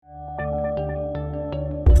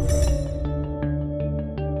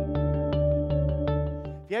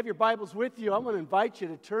you have your Bibles with you, I want to invite you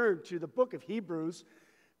to turn to the book of Hebrews,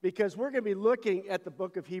 because we're going to be looking at the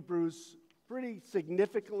book of Hebrews pretty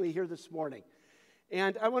significantly here this morning.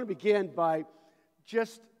 And I want to begin by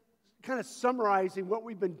just kind of summarizing what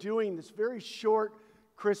we've been doing this very short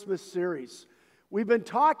Christmas series. We've been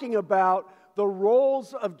talking about the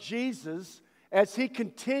roles of Jesus as he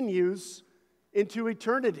continues into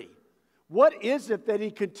eternity. What is it that he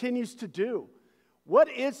continues to do? What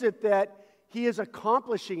is it that he is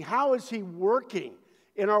accomplishing? How is he working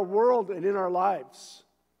in our world and in our lives?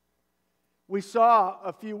 We saw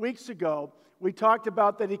a few weeks ago, we talked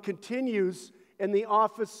about that he continues in the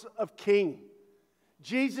office of king.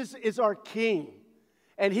 Jesus is our king,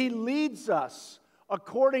 and he leads us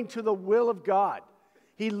according to the will of God.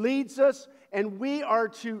 He leads us, and we are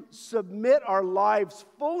to submit our lives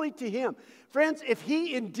fully to him. Friends, if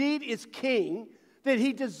he indeed is king, then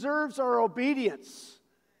he deserves our obedience.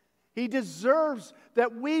 He deserves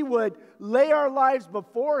that we would lay our lives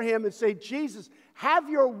before him and say, Jesus, have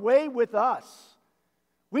your way with us.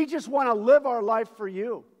 We just want to live our life for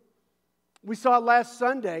you. We saw last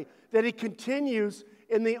Sunday that he continues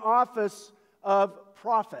in the office of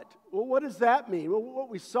prophet. Well, what does that mean? Well, what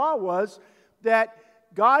we saw was that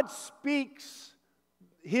God speaks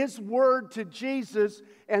his word to Jesus,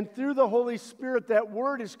 and through the Holy Spirit, that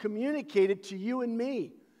word is communicated to you and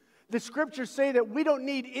me. The scriptures say that we don't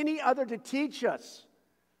need any other to teach us,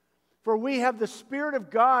 for we have the Spirit of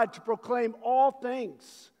God to proclaim all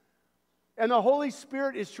things. And the Holy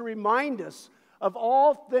Spirit is to remind us of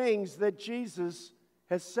all things that Jesus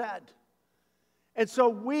has said. And so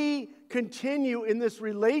we continue in this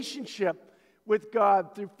relationship with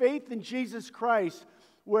God through faith in Jesus Christ,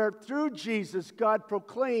 where through Jesus, God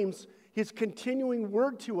proclaims his continuing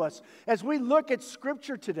word to us. As we look at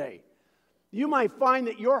Scripture today, you might find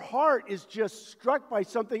that your heart is just struck by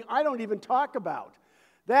something I don't even talk about.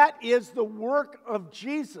 That is the work of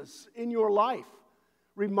Jesus in your life,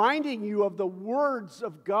 reminding you of the words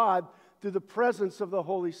of God through the presence of the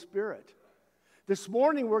Holy Spirit. This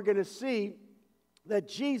morning we're going to see that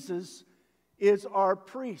Jesus is our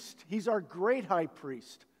priest. He's our great high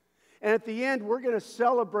priest. And at the end, we're going to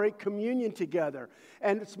celebrate communion together.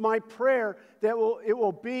 And it's my prayer that it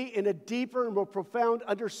will be in a deeper and more profound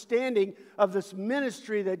understanding of this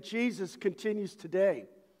ministry that Jesus continues today.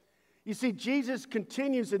 You see, Jesus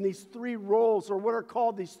continues in these three roles, or what are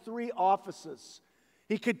called these three offices.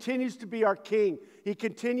 He continues to be our king. He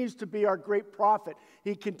continues to be our great prophet.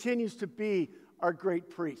 He continues to be our great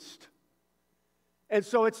priest. And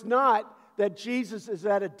so it's not that Jesus is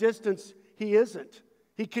at a distance. He isn't.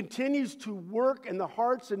 He continues to work in the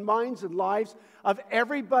hearts and minds and lives of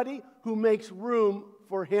everybody who makes room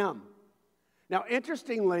for him. Now,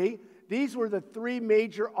 interestingly, these were the three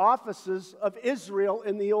major offices of Israel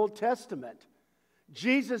in the Old Testament.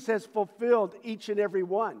 Jesus has fulfilled each and every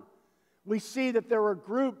one. We see that there were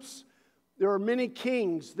groups, there were many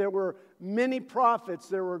kings, there were many prophets,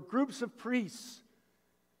 there were groups of priests,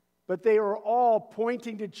 but they are all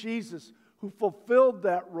pointing to Jesus, who fulfilled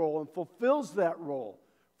that role and fulfills that role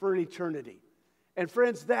for an eternity. And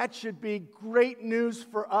friends, that should be great news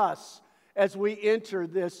for us as we enter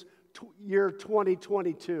this year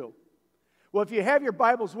 2022. Well, if you have your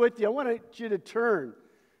Bibles with you, I want you to turn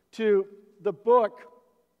to the book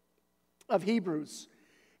of Hebrews.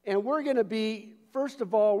 And we're going to be, first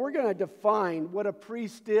of all, we're going to define what a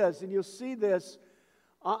priest is. And you'll see this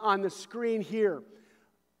on the screen here.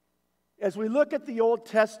 As we look at the Old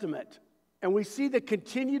Testament, and we see the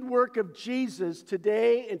continued work of Jesus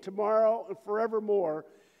today and tomorrow and forevermore,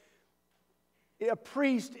 a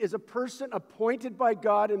priest is a person appointed by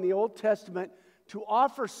God in the Old Testament to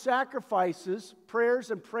offer sacrifices, prayers,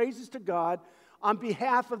 and praises to God on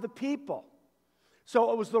behalf of the people.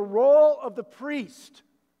 So it was the role of the priest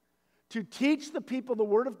to teach the people the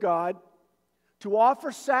Word of God, to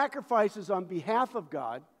offer sacrifices on behalf of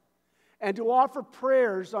God, and to offer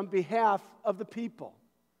prayers on behalf of the people.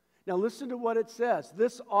 Now listen to what it says.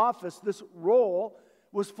 This office, this role,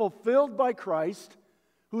 was fulfilled by Christ,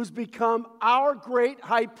 who's become our great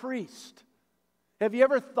high priest. Have you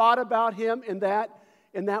ever thought about him in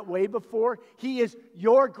that way before? He is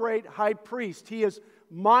your great high priest. He is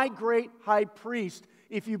my great high priest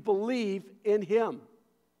if you believe in him.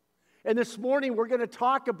 And this morning we're going to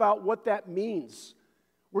talk about what that means.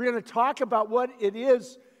 We're going to talk about what it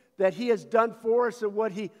is that he has done for us and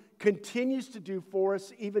what he continues to do for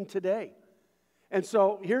us even today. And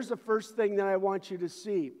so here's the first thing that I want you to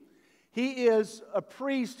see. He is a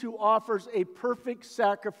priest who offers a perfect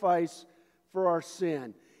sacrifice for our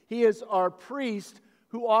sin. He is our priest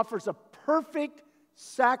who offers a perfect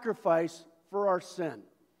sacrifice for our sin.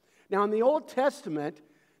 Now, in the Old Testament,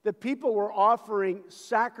 the people were offering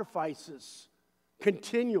sacrifices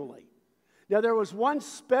continually. Now, there was one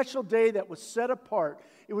special day that was set apart.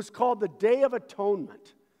 It was called the Day of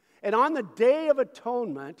Atonement. And on the Day of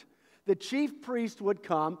Atonement, the chief priest would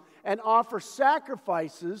come and offer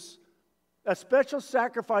sacrifices, a special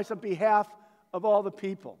sacrifice on behalf of all the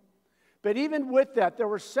people. But even with that, there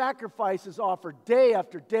were sacrifices offered day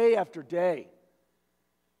after day after day.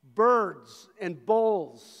 Birds and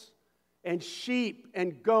bulls and sheep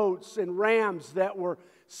and goats and rams that were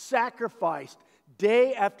sacrificed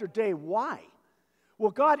day after day. Why?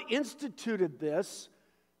 Well, God instituted this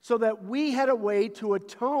so that we had a way to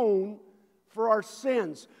atone for our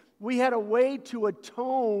sins. We had a way to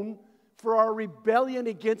atone for our rebellion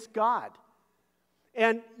against God.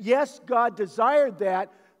 And yes, God desired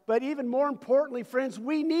that, but even more importantly, friends,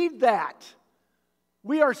 we need that.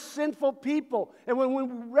 We are sinful people. And when we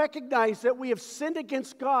recognize that we have sinned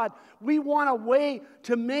against God, we want a way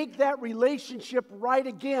to make that relationship right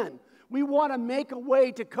again. We want to make a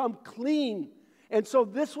way to come clean. And so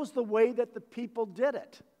this was the way that the people did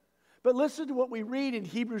it. But listen to what we read in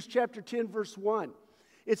Hebrews chapter 10, verse 1.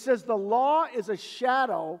 It says, the law is a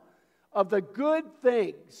shadow of the good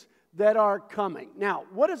things that are coming. Now,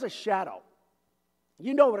 what is a shadow?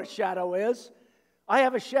 You know what a shadow is. I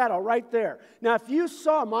have a shadow right there. Now, if you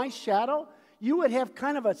saw my shadow, you would have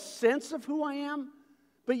kind of a sense of who I am,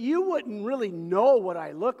 but you wouldn't really know what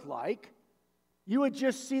I look like. You would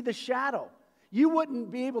just see the shadow. You wouldn't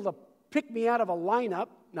be able to pick me out of a lineup,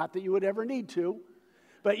 not that you would ever need to,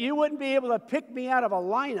 but you wouldn't be able to pick me out of a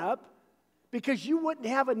lineup because you wouldn't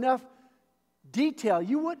have enough detail.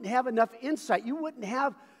 You wouldn't have enough insight. You wouldn't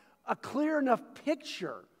have a clear enough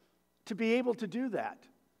picture to be able to do that.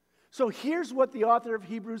 So here's what the author of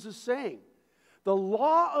Hebrews is saying. The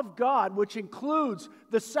law of God, which includes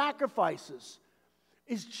the sacrifices,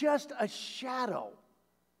 is just a shadow.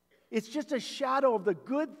 It's just a shadow of the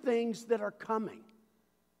good things that are coming.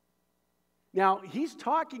 Now, he's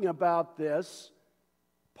talking about this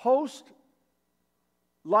post-life,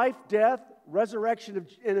 death, resurrection,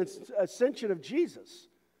 and ascension of Jesus.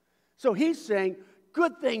 So he's saying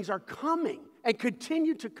good things are coming and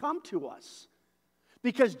continue to come to us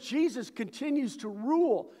because Jesus continues to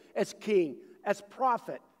rule as king, as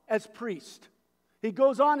prophet, as priest. He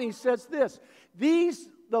goes on and he says this,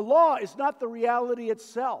 the law is not the reality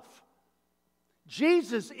itself.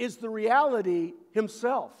 Jesus is the reality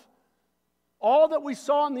himself. All that we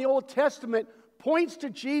saw in the Old Testament points to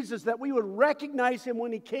Jesus, that we would recognize him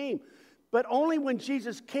when he came. But only when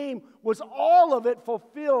Jesus came was all of it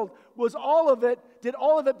fulfilled, did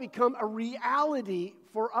all of it become a reality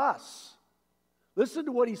for us. Listen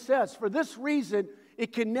to what he says. For this reason,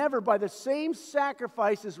 it can never, by the same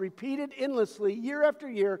sacrifices repeated endlessly year after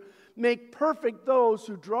year, make perfect those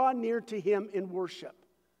who draw near to him in worship.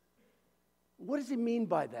 What does he mean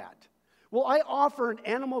by that? Well, I offer an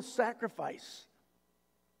animal sacrifice.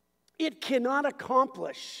 It cannot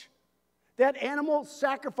accomplish. That animal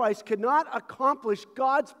sacrifice cannot accomplish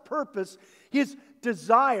God's purpose, his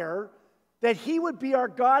desire that he would be our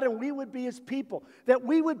God and we would be his people, that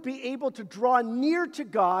we would be able to draw near to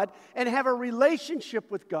God and have a relationship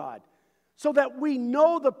with God, so that we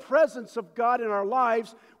know the presence of God in our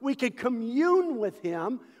lives. We can commune with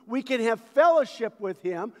him, we can have fellowship with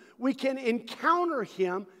him, we can encounter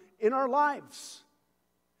him in our lives.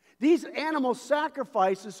 These animal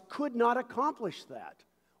sacrifices could not accomplish that.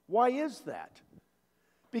 Why is that?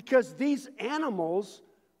 Because these animals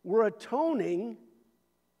were atoning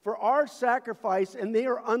for our sacrifice, and they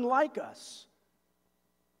are unlike us.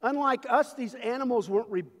 Unlike us, these animals weren't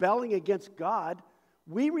rebelling against God.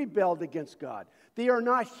 We rebelled against God. They are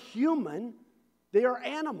not human, they are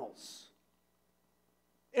animals.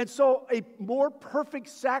 And so a more perfect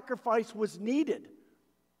sacrifice was needed.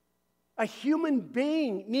 A human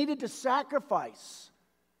being needed to sacrifice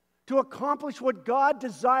to accomplish what God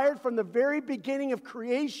desired from the very beginning of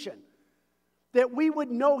creation. That we would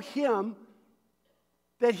know him,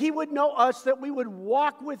 that he would know us, that we would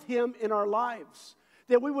walk with him in our lives,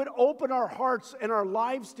 that we would open our hearts and our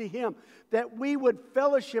lives to him, that we would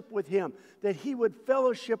fellowship with him, that he would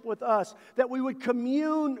fellowship with us, that we would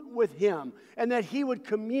commune with him, and that he would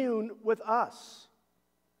commune with us.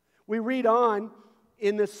 We read on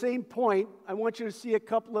in the same point. I want you to see a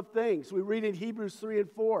couple of things. We read in Hebrews 3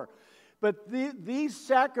 and 4. But these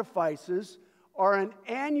sacrifices are an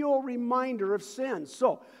annual reminder of sin.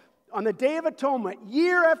 So, on the Day of Atonement,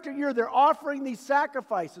 year after year, they're offering these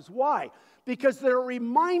sacrifices. Why? Because they're a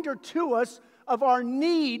reminder to us of our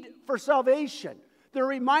need for salvation. They're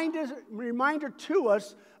a reminder to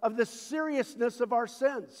us of the seriousness of our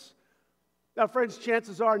sins. Now, friends,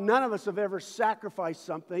 chances are none of us have ever sacrificed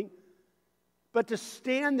something, but to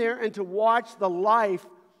stand there and to watch the life,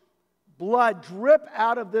 blood drip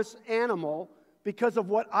out of this animal because of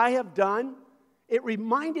what I have done, it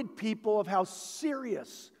reminded people of how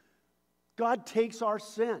serious God takes our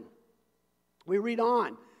sin. We read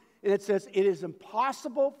on, and it says, "It is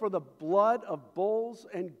impossible for the blood of bulls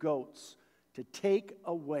and goats to take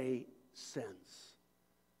away sins."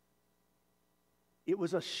 It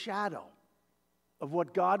was a shadow of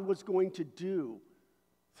what God was going to do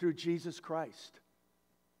through Jesus Christ.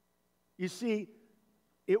 You see,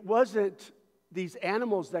 it wasn't these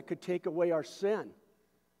animals that could take away our sin,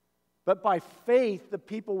 but by faith, the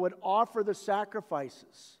people would offer the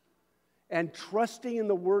sacrifices and trusting in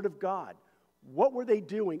the Word of God. What were they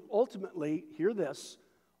doing? Ultimately, hear this,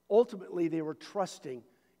 ultimately they were trusting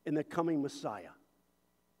in the coming Messiah.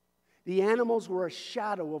 The animals were a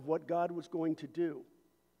shadow of what God was going to do.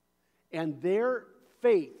 And their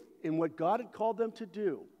faith in what God had called them to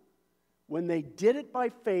do, when they did it by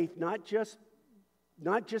faith, not just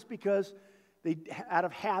because they out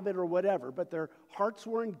of habit or whatever, but their hearts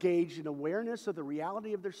were engaged in awareness of the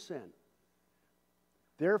reality of their sin.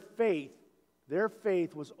 Their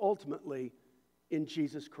faith was ultimately in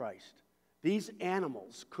Jesus Christ. These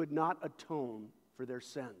animals could not atone for their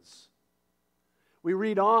sins. We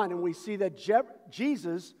read on and we see that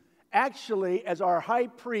Jesus actually, as our high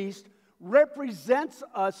priest, represents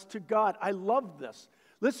us to God. I love this.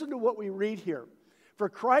 Listen to what we read here. "For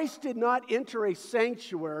Christ did not enter a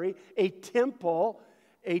sanctuary, a temple,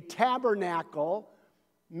 a tabernacle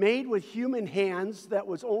made with human hands that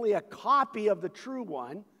was only a copy of the true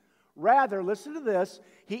one. Rather," listen to this,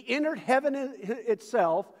 "he entered heaven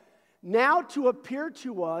itself, now to appear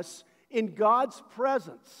to us in God's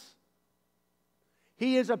presence."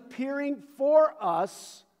 He is appearing for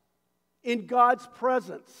us in God's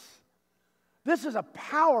presence. This is a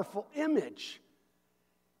powerful image.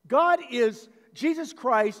 Jesus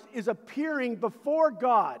Christ is appearing before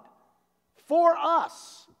God for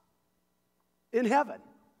us in heaven.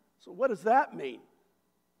 So what does that mean?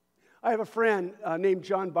 I have a friend named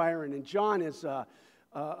John Byron, and John is a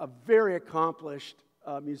very accomplished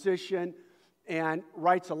musician and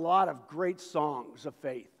writes a lot of great songs of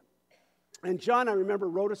faith. And John, I remember,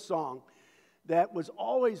 wrote a song that was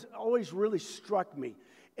always really struck me.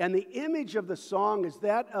 And the image of the song is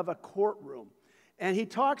that of a courtroom. And he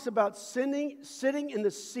talks about sitting in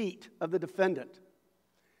the seat of the defendant.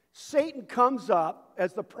 Satan comes up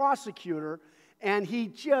as the prosecutor, and he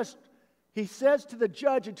says to the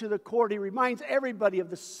judge and to the court, he reminds everybody of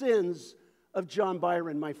the sins of John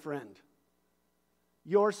Byron, my friend.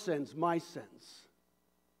 Your sins, my sins.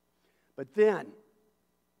 But then,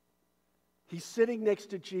 he's sitting next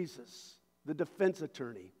to Jesus, the defense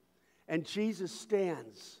attorney. And Jesus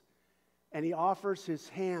stands and he offers his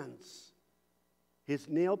hands, his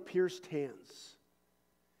nail-pierced hands.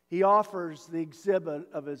 He offers the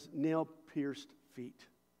exhibit of his nail-pierced feet.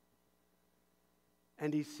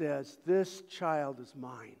 And he says, "This child is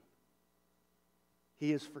mine.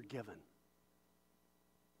 He is forgiven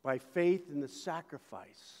by faith in the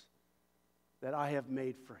sacrifice that I have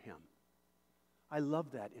made for him." I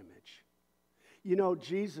love that image. You know,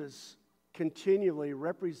 Jesus continually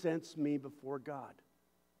represents me before God.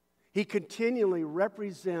 He continually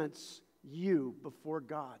represents you before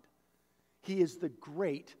God. He is the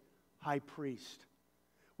great high priest.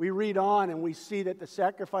 We read on and we see that the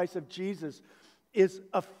sacrifice of Jesus is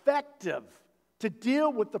effective to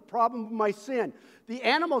deal with the problem of my sin. The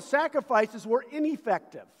animal sacrifices were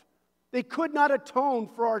ineffective. They could not atone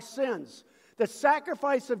for our sins. The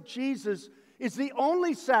sacrifice of Jesus is the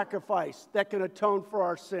only sacrifice that can atone for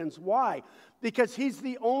our sins. Why? Because he's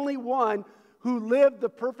the only one who lived the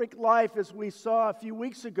perfect life, as we saw a few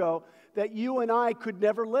weeks ago, that you and I could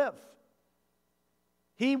never live.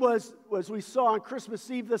 He was, as we saw on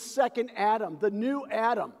Christmas Eve, the second Adam, the new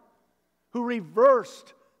Adam, who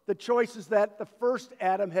reversed the choices that the first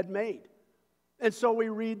Adam had made. And so we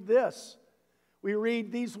read this. We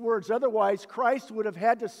read these words, "Otherwise, Christ would have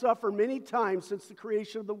had to suffer many times since the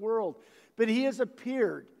creation of the world. But he has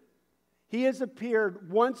appeared. He has appeared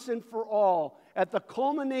once and for all at the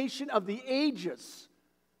culmination of the ages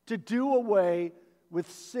to do away with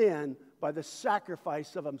sin by the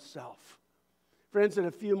sacrifice of himself." Friends, in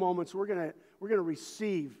a few moments, we're going to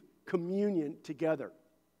receive communion together.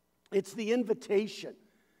 It's the invitation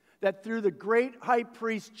that through the great high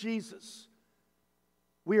priest Jesus,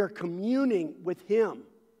 we are communing with him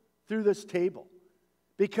through this table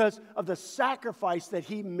because of the sacrifice that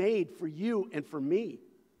he made for you and for me.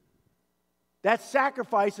 That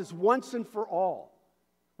sacrifice is once and for all.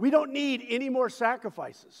 We don't need any more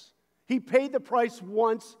sacrifices. He paid the price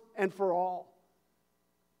once and for all.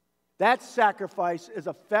 That sacrifice is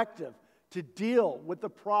effective to deal with the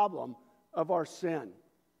problem of our sin.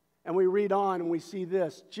 And we read on and we see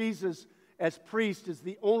this. Jesus, as priest, is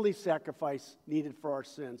the only sacrifice needed for our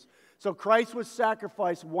sins. So Christ was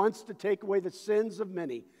sacrificed once to take away the sins of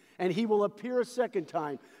many. And he will appear a second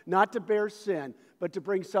time, not to bear sin, but to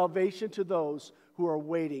bring salvation to those who are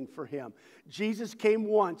waiting for him. Jesus came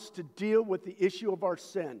once to deal with the issue of our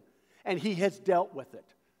sin, and he has dealt with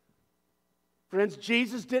it. Friends,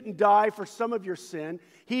 Jesus didn't die for some of your sin.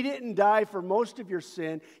 He didn't die for most of your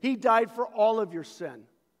sin. He died for all of your sin.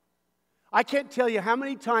 I can't tell you how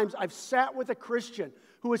many times I've sat with a Christian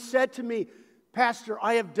who has said to me, Pastor,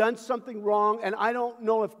 I have done something wrong, and I don't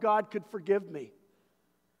know if God could forgive me.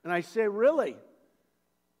 And I say, really?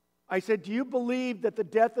 I said, do you believe that the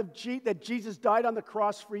death of that Jesus died on the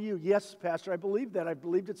cross for you? Yes, Pastor, I believe that. I've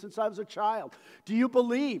believed it since I was a child. Do you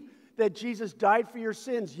believe that Jesus died for your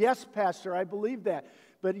sins? Yes, Pastor, I believe that.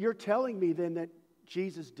 But you're telling me then that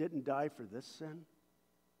Jesus didn't die for this sin?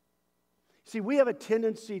 See, we have a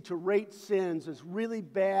tendency to rate sins as really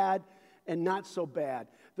bad and not so bad.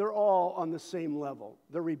 They're all on the same level.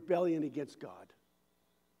 They're rebellion against God.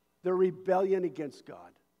 They're rebellion against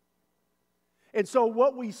God. And so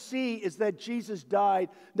what we see is that Jesus died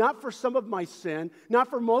not for some of my sin, not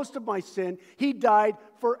for most of my sin. He died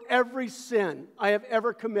for every sin I have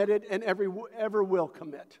ever committed and ever will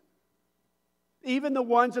commit. Even the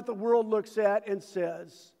ones that the world looks at and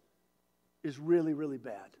says is really, really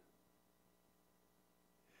bad.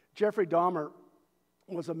 Jeffrey Dahmer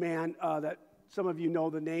was a man that some of you know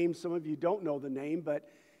the name, some of you don't know the name, but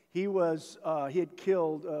he had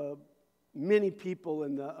killed many people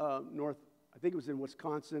in the north. I think it was in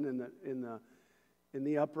Wisconsin in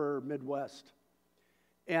the upper Midwest.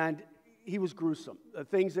 And he was gruesome. The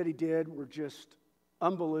things that he did were just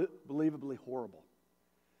unbelievably horrible.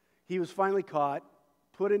 He was finally caught,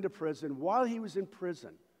 put into prison. While he was in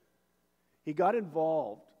prison, he got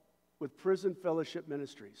involved with Prison Fellowship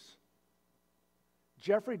Ministries.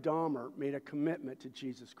 Jeffrey Dahmer made a commitment to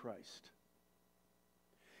Jesus Christ.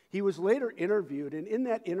 He was later interviewed, and in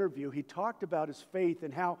that interview, he talked about his faith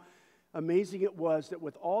and how amazing it was that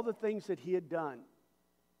with all the things that he had done,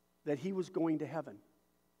 that he was going to heaven.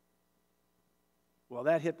 Well,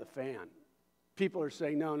 that hit the fan. People are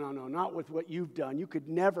saying, no, not with what you've done. You could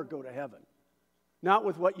never go to heaven. Not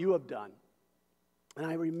with what you have done. And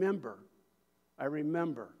I remember,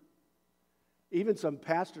 even some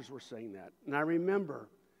pastors were saying that. And I remember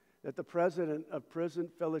that the president of Prison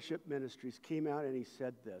Fellowship Ministries came out and he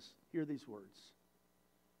said this. Hear these words.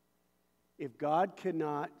 If God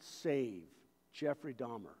cannot save Jeffrey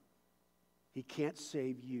Dahmer, he can't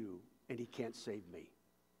save you and he can't save me.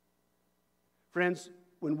 Friends,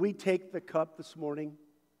 when we take the cup this morning,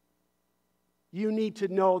 you need to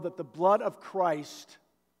know that the blood of Christ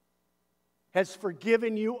has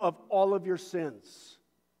forgiven you of all of your sins.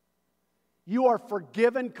 You are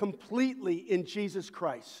forgiven completely in Jesus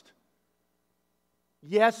Christ.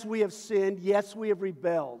 Yes, we have sinned. Yes, we have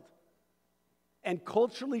rebelled. And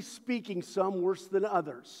culturally speaking, some worse than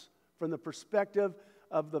others from the perspective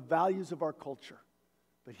of the values of our culture.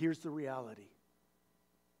 But here's the reality.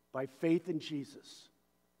 By faith in Jesus,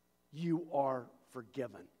 you are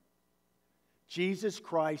forgiven. Jesus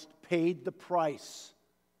Christ paid the price.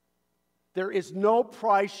 There is no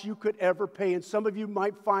price you could ever pay. And some of you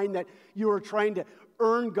might find that you are trying to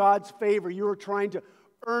earn God's favor. You are trying to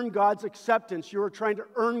earn God's acceptance. You are trying to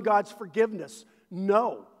earn God's forgiveness.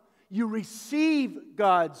 No. You receive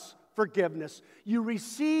God's forgiveness. You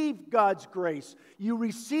receive God's grace. You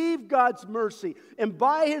receive God's mercy. And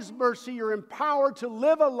by His mercy, you're empowered to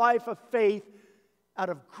live a life of faith out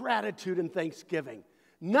of gratitude and thanksgiving.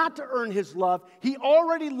 Not to earn His love. He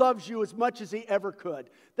already loves you as much as He ever could.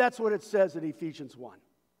 That's what it says in Ephesians 1.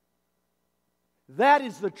 That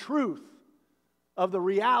is the truth of the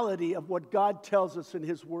reality of what God tells us in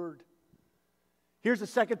His Word. Here's the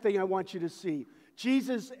second thing I want you to see.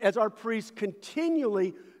 Jesus, as our priest,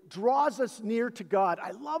 continually draws us near to God.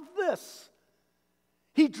 I love this.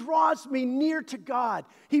 He draws me near to God.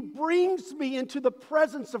 He brings me into the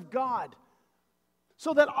presence of God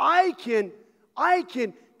so that I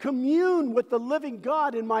can commune with the living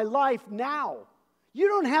God in my life now. You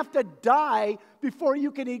don't have to die before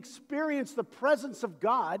you can experience the presence of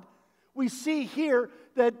God. We see here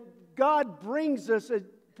that God brings us,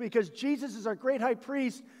 because Jesus is our great high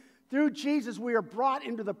priest. Through Jesus, we are brought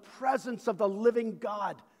into the presence of the living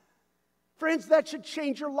God. Friends, that should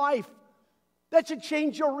change your life. That should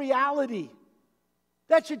change your reality.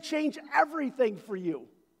 That should change everything for you.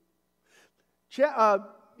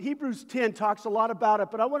 Hebrews 10 talks a lot about it,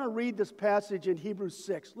 but I want to read this passage in Hebrews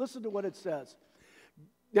 6. Listen to what it says.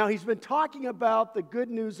 Now, he's been talking about the good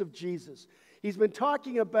news of Jesus. He's been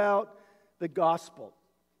talking about the gospel.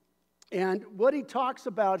 And what he talks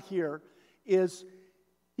about here is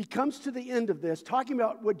he comes to the end of this, talking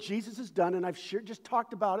about what Jesus has done, and I've just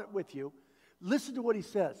talked about it with you. Listen to what he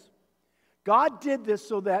says. God did this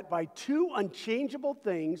so that by two unchangeable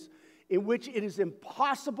things in which it is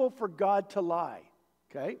impossible for God to lie.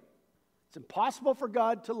 Okay? It's impossible for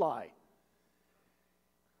God to lie.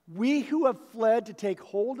 We who have fled to take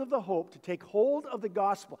hold of the hope, to take hold of the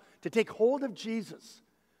gospel, to take hold of Jesus,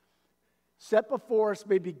 set before us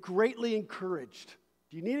may be greatly encouraged.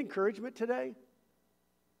 Do you need encouragement today?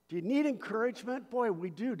 Do you need encouragement? Boy, we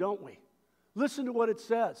do, don't we? Listen to what it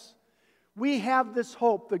says. We have this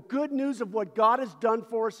hope, the good news of what God has done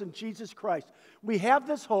for us in Jesus Christ. We have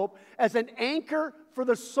this hope as an anchor for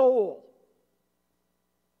the soul,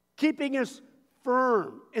 keeping us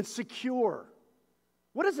firm and secure.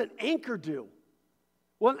 What does an anchor do?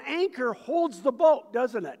 Well, an anchor holds the boat,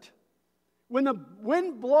 doesn't it? When the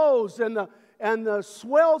wind blows and the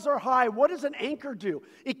swells are high, what does an anchor do?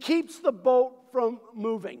 It keeps the boat from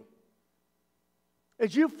moving.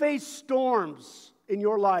 As you face storms in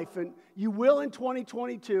your life, and you will in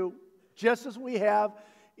 2022, just as we have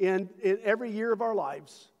in every year of our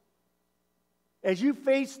lives, as you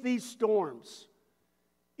face these storms,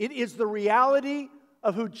 it is the reality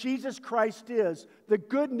of who Jesus Christ is, the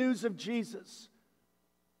good news of Jesus,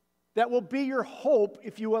 that will be your hope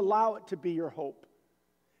if you allow it to be your hope.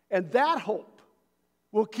 And that hope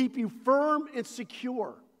will keep you firm and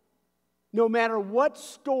secure no matter what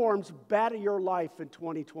storms batter your life in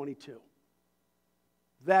 2022.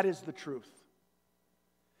 That is the truth.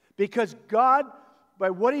 Because God, by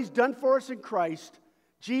what He's done for us in Christ,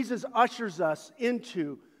 Jesus ushers us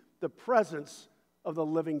into the presence of the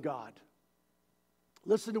living God.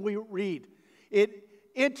 Listen to what we read. It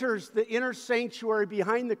enters the inner sanctuary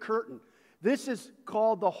behind the curtain. This is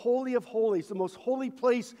called the Holy of Holies, the most holy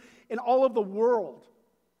place in all of the world.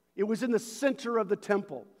 It was in the center of the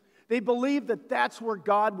temple. They believed that that's where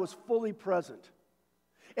God was fully present.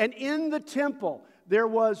 And in the temple, there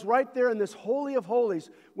was right there in this Holy of Holies,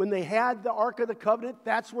 when they had the Ark of the Covenant,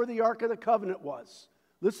 that's where the Ark of the Covenant was.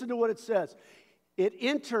 Listen to what it says. It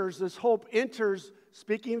enters, this hope enters,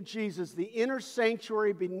 speaking of Jesus, the inner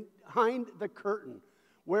sanctuary behind the curtain,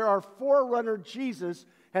 where our forerunner Jesus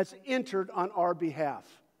has entered on our behalf.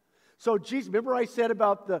 So Jesus, remember I said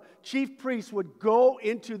about the chief priest would go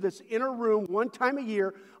into this inner room one time a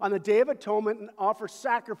year on the Day of Atonement and offer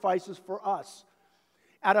sacrifices for us.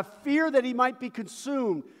 Out of fear that he might be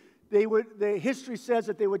consumed, the history says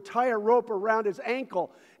that they would tie a rope around his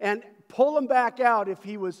ankle and pull him back out if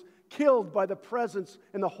he was killed by the presence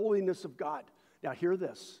and the holiness of God. Now hear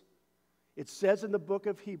this. It says in the book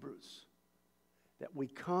of Hebrews that we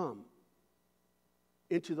come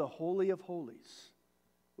into the Holy of Holies,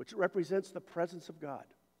 which represents the presence of God,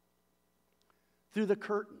 through the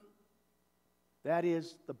curtain. That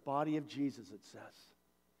is the body of Jesus, it says.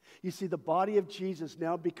 You see, the body of Jesus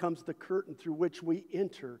now becomes the curtain through which we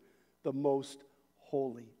enter the most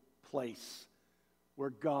holy place, where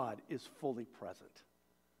God is fully present.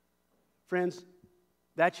 Friends,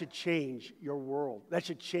 that should change your world. That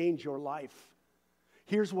should change your life.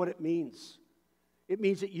 Here's what it means. It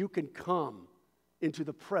means that you can come into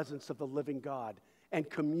the presence of the living God and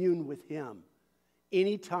commune with Him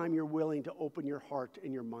anytime you're willing to open your heart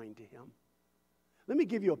and your mind to Him. Let me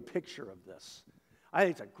give you a picture of this. I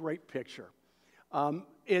think it's a great picture.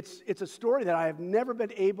 It's a story that I have never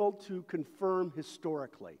been able to confirm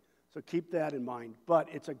historically, so keep that in mind. But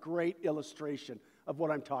it's a great illustration of what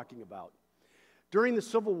I'm talking about. During the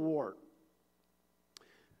Civil War,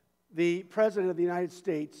 the President of the United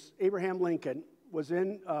States, Abraham Lincoln, was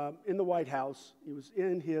in the White House. He was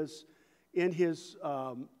in his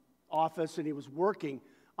office, and he was working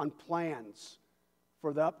on plans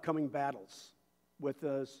for the upcoming battles with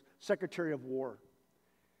the Secretary of War.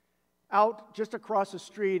 Out just across the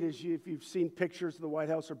street, if you've seen pictures of the White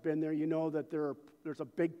House or been there, you know that there's a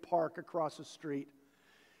big park across the street.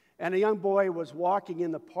 And a young boy was walking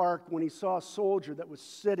in the park when he saw a soldier that was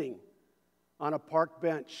sitting on a park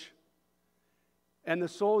bench. And the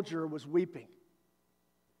soldier was weeping.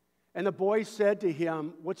 And the boy said to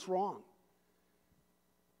him, "What's wrong?"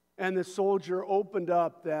 And the soldier opened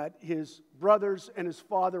up that his brothers and his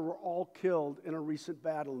father were all killed in a recent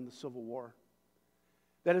battle in the Civil War.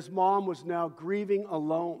 That his mom was now grieving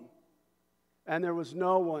alone, and there was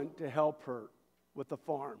no one to help her with the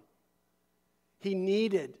farm. He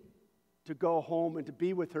needed to go home and to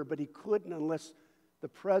be with her, but he couldn't unless the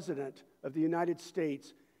President of the United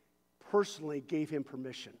States personally gave him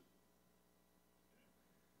permission.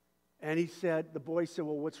 And he said, the boy said,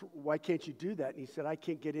 well, why can't you do that? And he said, I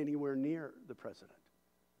can't get anywhere near the president.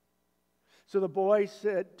 So the boy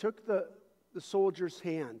took the soldier's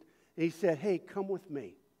hand, and he said, hey, come with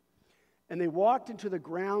me. And they walked into the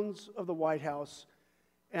grounds of the White House,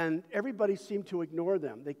 and everybody seemed to ignore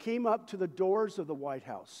them. They came up to the doors of the White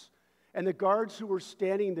House, and the guards who were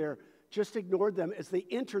standing there just ignored them as they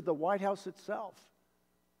entered the White House itself.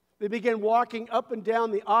 They began walking up and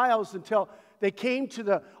down the aisles until they came to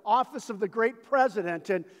the office of the great president,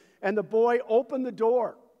 and the boy opened the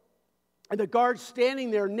door. And the guards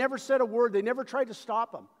standing there never said a word. They never tried to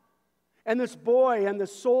stop him. And this boy and the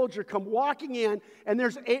soldier come walking in, and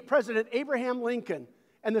there's President Abraham Lincoln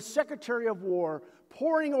and the Secretary of War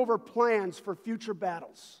poring over plans for future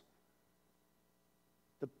battles.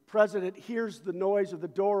 The president hears the noise of the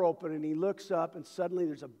door open, and he looks up, and suddenly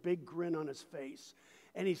there's a big grin on his face.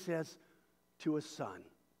 And he says to his son,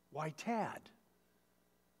 why, Tad,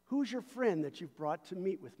 who's your friend that you've brought to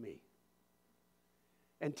meet with me?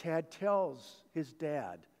 And Tad tells his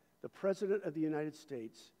dad, the President of the United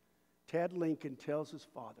States, Tad Lincoln tells his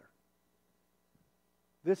father,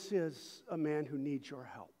 this is a man who needs your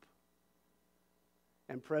help.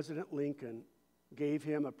 And President Lincoln gave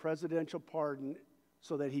him a presidential pardon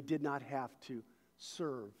so that he did not have to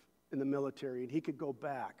serve in the military, and he could go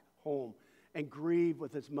back home and grieve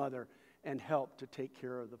with his mother and help to take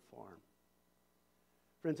care of the farm.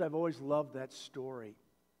 Friends, I've always loved that story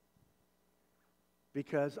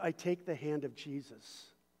because I take the hand of Jesus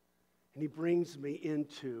and he brings me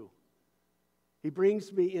into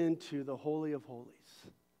the Holy of Holies.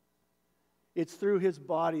 It's through his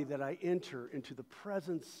body that I enter into the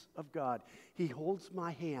presence of God. He holds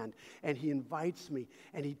my hand and he invites me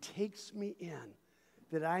and he takes me in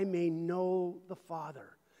that I may know the Father,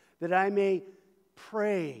 that I may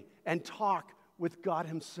pray and talk with God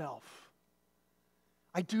himself.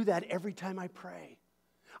 I do that every time I pray.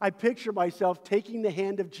 I picture myself taking the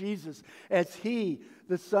hand of Jesus as he,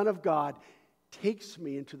 the Son of God, takes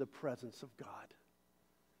me into the presence of God.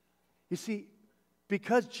 You see,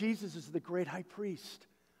 because Jesus is the great high priest,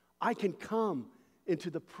 I can come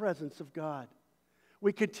into the presence of God.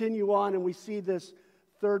 We continue on and we see this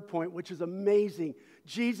third point, which is amazing.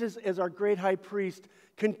 Jesus, as our great high priest,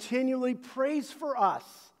 continually prays for us.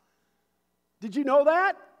 Did you know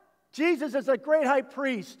that? Jesus, as a great high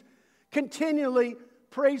priest, continually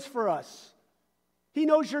prays for us. He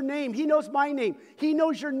knows your name. He knows my name. He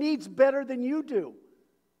knows your needs better than you do.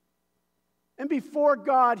 And before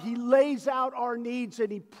God, he lays out our needs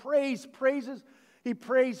and he praises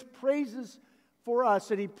for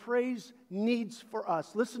us, and he prays needs for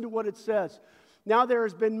us. Listen to what it says. Now there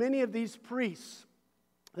has been many of these priests.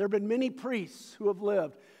 There have been many priests who have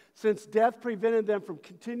lived since death prevented them from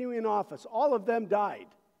continuing in office. All of them died.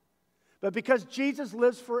 But because Jesus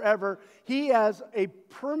lives forever, he has a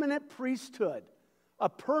permanent priesthood. A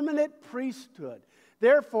permanent priesthood.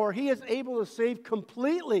 Therefore, he is able to save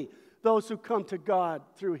completely those who come to God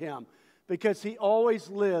through him, because he always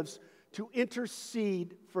lives to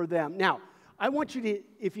intercede for them. Now, I want you to,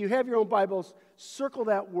 if you have your own Bibles, circle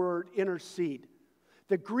that word, intercede.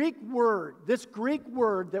 The Greek word, this Greek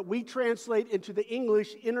word that we translate into the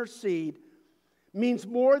English, intercede, means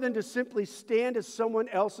more than to simply stand as someone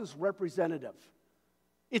else's representative.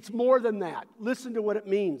 It's more than that. Listen to what it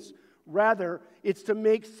means. Rather, it's to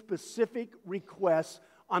make specific requests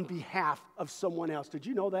on behalf of someone else. Did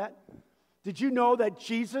you know that? Did you know that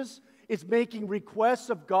Jesus is making requests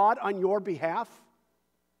of God on your behalf?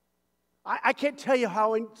 I can't tell you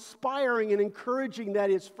how inspiring and encouraging that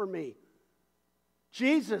is for me.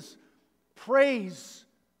 Jesus prays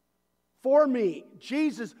for me.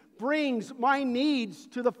 Jesus brings my needs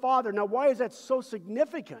to the Father. Now, why is that so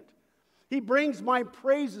significant? He brings my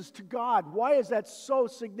praises to God. Why is that so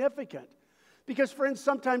significant? Because, friends,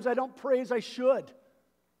 sometimes I don't pray as I should.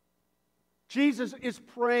 Jesus is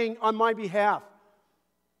praying on my behalf.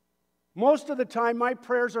 Most of the time, my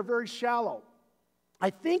prayers are very shallow. I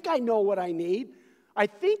think I know what I need. I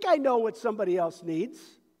think I know what somebody else needs.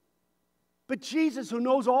 But Jesus, who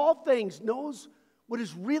knows all things, knows what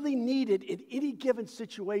is really needed in any given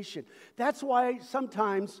situation. That's why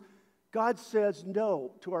sometimes God says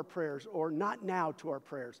no to our prayers, or not now to our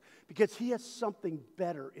prayers, because he has something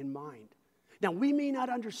better in mind. Now, we may not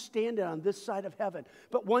understand it on this side of heaven,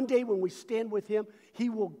 but one day when we stand with him, he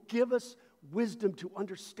will give us wisdom to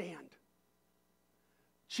understand.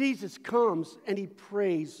 Jesus comes and he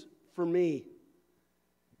prays for me.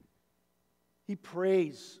 He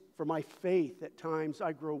prays for my faith. At times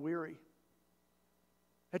I grow weary.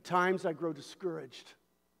 At times I grow discouraged.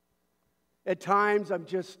 At times I'm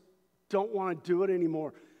just don't want to do it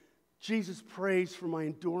anymore. Jesus prays for my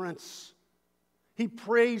endurance. He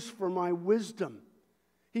prays for my wisdom.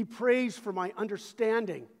 He prays for my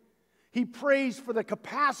understanding. He prays for the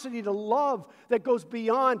capacity to love that goes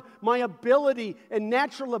beyond my ability and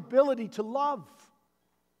natural ability to love.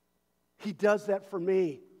 He does that for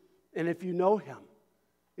me. And if you know him,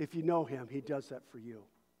 he does that for you.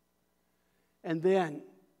 And then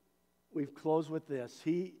we've closed with this.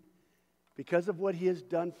 Because of what he has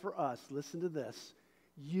done for us, listen to this,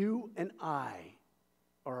 you and I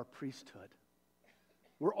are a priesthood.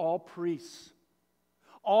 We're all priests.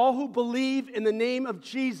 All who believe in the name of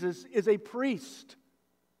Jesus is a priest.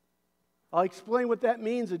 I'll explain what that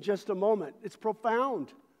means in just a moment. It's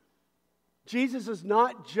profound. Jesus is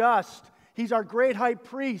not just, he's our great high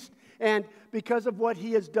priest, and because of what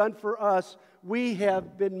he has done for us, we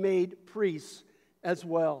have been made priests as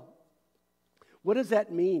well. What does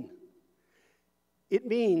that mean? It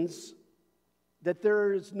means that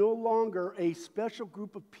there is no longer a special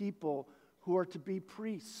group of people who are to be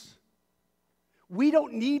priests. We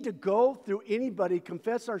don't need to go through anybody,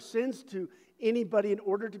 confess our sins to anybody in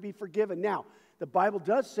order to be forgiven. Now, the Bible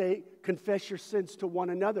does say, confess your sins to one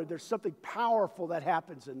another. There's something powerful that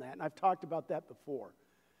happens in that, and I've talked about that before.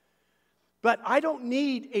 But I don't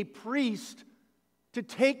need a priest to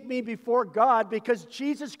take me before God because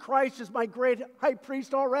Jesus Christ is my great high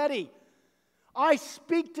priest already. I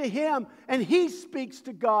speak to him, and he speaks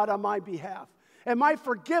to God on my behalf. And my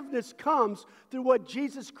forgiveness comes through what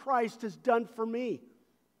Jesus Christ has done for me.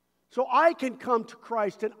 So I can come to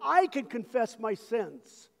Christ and I can confess my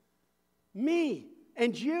sins. Me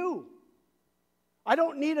and you. I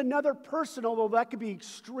don't need another person, although that could be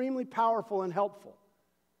extremely powerful and helpful.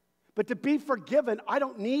 But to be forgiven, I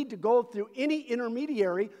don't need to go through any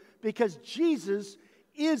intermediary because Jesus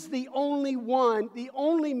is the only one, the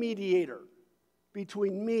only mediator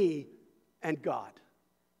between me and God.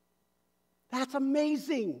 That's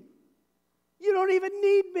amazing. You don't even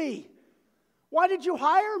need me. Why did you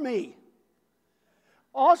hire me?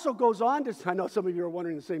 Also goes on to, I know some of you are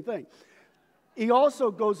wondering the same thing. He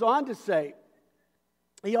also goes on to say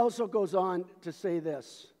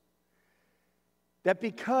this, that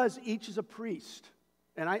because each is a priest,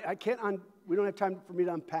 and we don't have time for me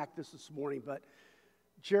to unpack this morning, but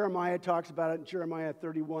Jeremiah talks about it in Jeremiah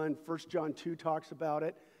 31, 1 John 2 talks about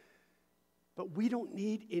it. But we don't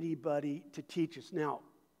need anybody to teach us. Now,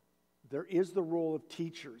 there is the role of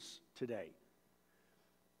teachers today.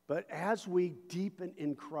 But as we deepen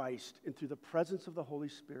in Christ and through the presence of the Holy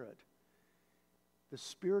Spirit, the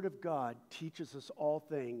Spirit of God teaches us all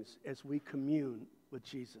things as we commune with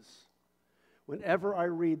Jesus. Whenever I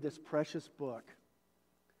read this precious book,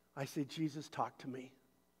 I say, Jesus, talk to me.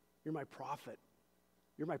 You're my prophet.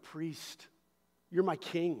 You're my priest. You're my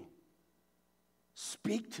king.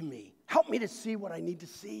 Speak to me. Help me to see what I need to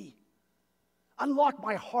see. Unlock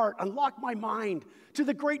my heart. Unlock my mind to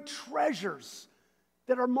the great treasures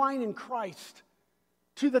that are mine in Christ.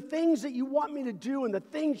 To the things that you want me to do and the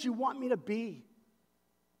things you want me to be.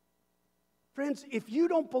 Friends, if you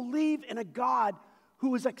don't believe in a God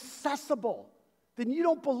who is accessible, then you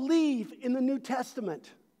don't believe in the New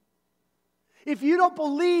Testament. If you don't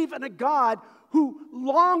believe in a God who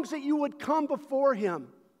longs that you would come before him,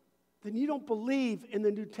 then you don't believe in the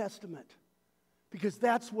New Testament, because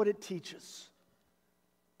that's what it teaches,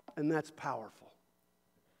 and that's powerful.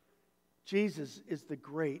 Jesus is the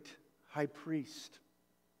great high priest.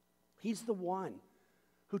 He's the one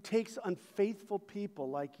who takes unfaithful people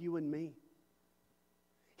like you and me.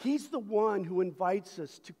 He's the one who invites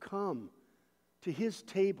us to come to his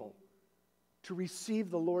table, to receive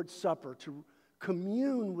the Lord's Supper, to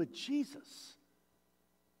commune with Jesus,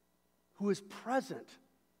 who is present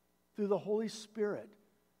through the Holy Spirit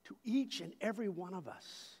to each and every one of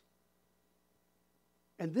us.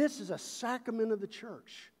 And this is a sacrament of the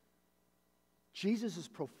church. Jesus is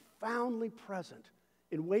profoundly present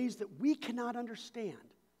in ways that we cannot understand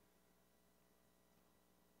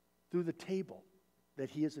through the table that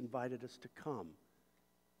he has invited us to come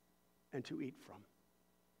and to eat from.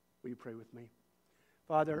 Will you pray with me?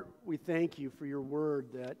 Father, we thank you for your word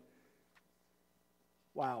that,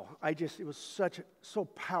 wow, it was so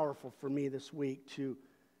powerful for me this week to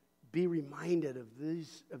be reminded of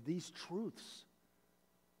these truths.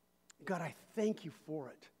 God, I thank you for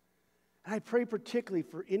it. And I pray particularly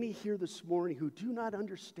for any here this morning who do not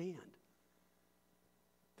understand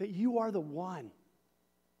that you are the one.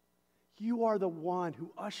 You are the one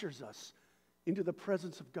who ushers us into the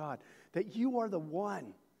presence of God. That you are the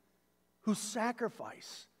one whose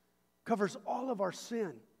sacrifice covers all of our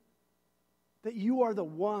sin. That you are the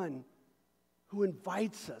one who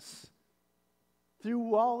invites us.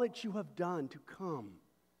 through all that you have done to come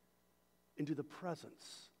into the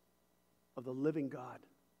presence of the living God.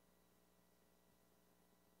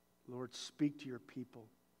 Lord, speak to your people.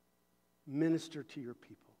 Minister to your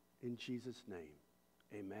people. In Jesus' name,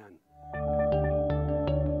 amen.